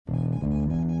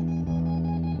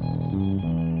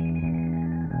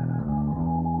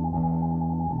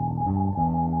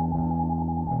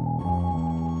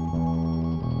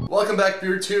Welcome back,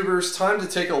 beer tubers. Time to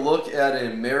take a look at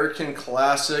an American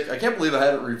classic. I can't believe I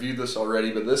haven't reviewed this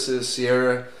already, but this is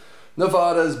Sierra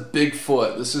Nevada's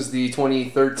Bigfoot. This is the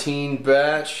 2013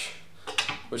 batch,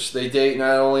 which they date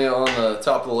not only on the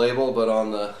top of the label, but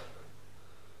on the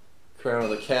crown of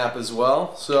the cap as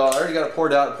well. So I already got it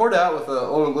poured out. Poured out with a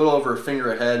little over a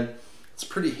finger ahead. It's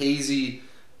pretty hazy,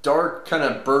 dark, kind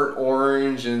of burnt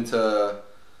orange into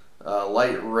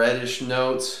light reddish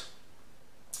notes.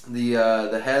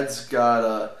 The head's got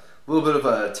a little bit of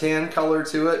a tan color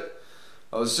to it.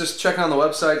 I was just checking on the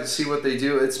website to see what they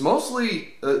do. It's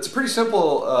mostly, it's a pretty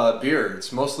simple beer.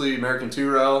 It's mostly American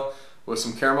 2-row with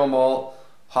some caramel malt,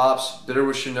 hops, bitter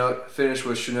with Chinook, finish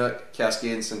with Chinook,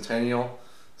 Cascade, and Centennial.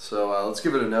 So let's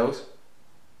give it a nose.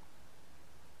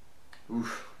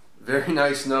 Oof, very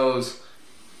nice nose.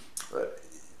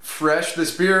 Fresh.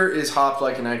 This beer is hopped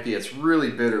like an IPA. It's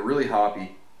really bitter, really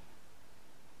hoppy.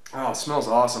 Oh, it smells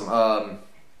awesome.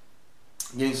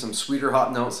 Getting some sweeter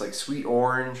hop notes like sweet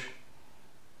orange.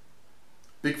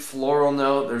 Big floral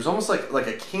note. There's almost like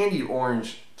a candied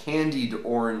orange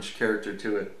character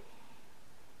to it.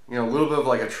 You know, a little bit of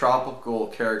like a tropical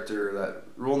character, that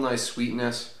real nice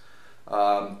sweetness.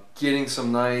 Getting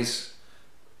some nice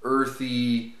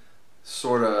earthy,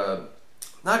 sort of,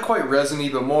 not quite resiny,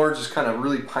 but more just kind of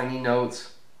really piney notes.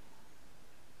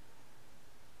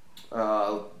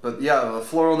 But yeah, the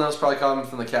floral notes probably coming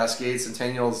from the Cascade,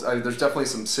 Centennials. There's definitely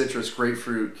some citrus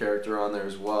grapefruit character on there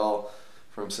as well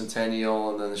from Centennial,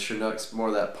 and then the Chinook's more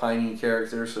of that piney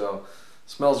character. So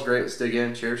smells great. Let's dig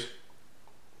in. Cheers.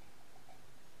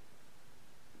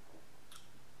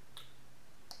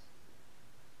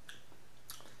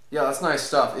 Yeah, that's nice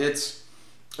stuff. It's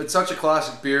such a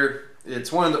classic beer.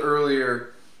 It's one of the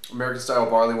earlier American style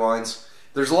barley wines.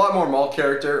 There's a lot more malt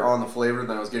character on the flavor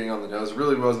than I was getting on the nose.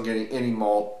 Really wasn't getting any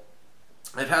malt.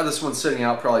 I've had this one sitting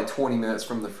out probably 20 minutes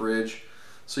from the fridge,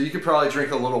 so you could probably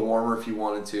drink a little warmer if you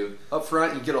wanted to. Up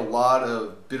front, you get a lot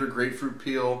of bitter grapefruit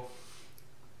peel,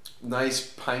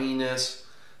 nice pininess,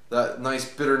 that nice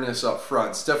bitterness up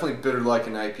front. It's definitely bitter like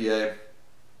an IPA.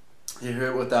 You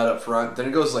hear it with that up front. Then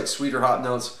it goes like sweeter hop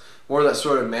notes, more of that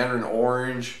sort of mandarin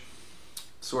orange,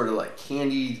 sort of like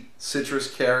candied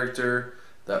citrus character.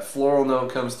 That floral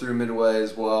note comes through midway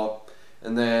as well,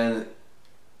 and then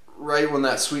right when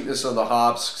that sweetness of the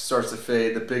hops starts to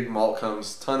fade, the big malt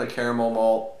comes. Ton of caramel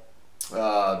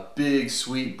malt, big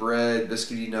sweet bread,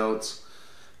 biscuity notes,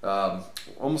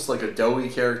 almost like a doughy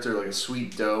character, like a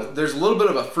sweet dough. There's a little bit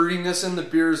of a fruitiness in the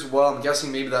beer as well. I'm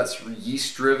guessing maybe that's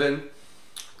yeast driven,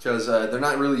 because they're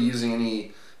not really using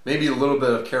any. Maybe a little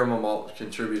bit of caramel malt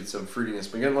contributes some fruitiness,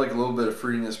 but getting like a little bit of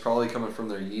fruitiness probably coming from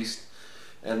their yeast.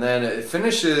 And then it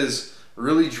finishes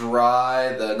really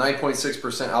dry. The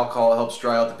 9.6% alcohol helps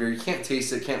dry out the beer. You can't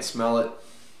taste it, can't smell it.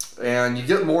 And you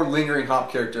get more lingering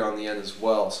hop character on the end as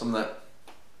well. Some of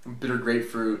that bitter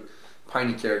grapefruit,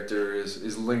 piney character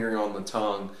is lingering on the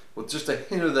tongue with just a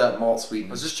hint of that malt sweetness.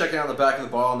 I was just checking out the back of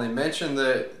the bottle, and they mentioned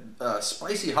that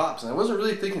spicy hops. And I wasn't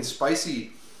really thinking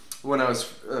spicy when I was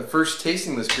first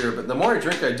tasting this beer, but the more I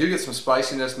drink, I do get some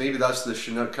spiciness. Maybe that's the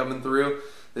Chinook coming through.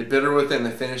 They bitter with it and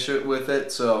they finish it with it,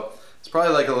 so it's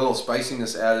probably like a little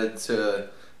spiciness added to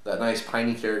that nice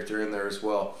piney character in there as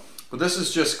well. But this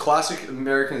is just classic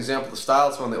American example of the style.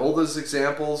 It's one of the oldest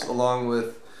examples, along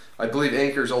with, I believe,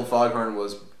 Anchor's Old Foghorn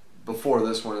was before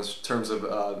this one in terms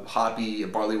of hoppy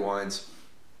barley wines.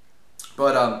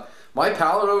 But my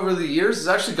palate over the years has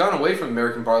actually gone away from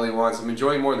American barley wines. I'm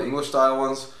enjoying more of the English style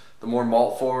ones. The more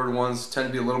malt forward ones tend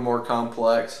to be a little more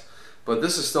complex. But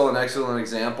this is still an excellent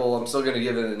example. I'm still going to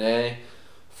give it an A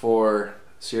for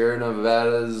Sierra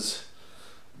Nevada's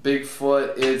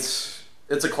Bigfoot. It's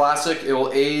a classic. It will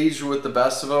age with the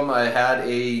best of them. I had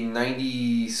a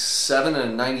 97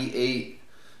 and 98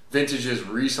 vintages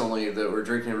recently that were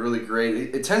drinking really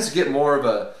great. It tends to get more of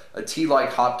a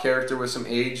tea-like hop character with some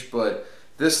age, but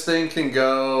this thing can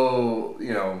go,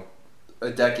 you know,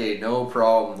 a decade, no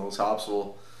problem. Those hops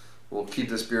will keep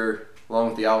this beer along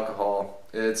with the alcohol.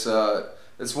 It's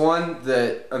one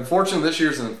that unfortunately this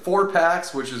year's in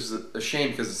 4-packs, which is a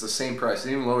shame because it's the same price. They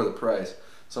didn't even lower the price,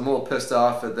 so I'm a little pissed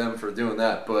off at them for doing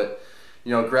that. But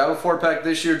you know, grab a 4-pack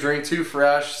this year, drink 2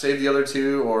 fresh, save the other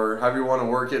 2, or however you want to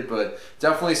work it. But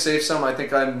definitely save some. I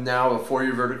think I'm now a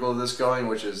 4-year vertical of this going,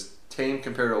 which is tame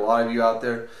compared to a lot of you out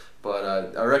there.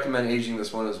 But I recommend aging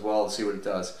this one as well to see what it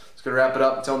does. It's gonna wrap it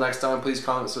up. Until next time, please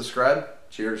comment, subscribe.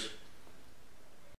 Cheers.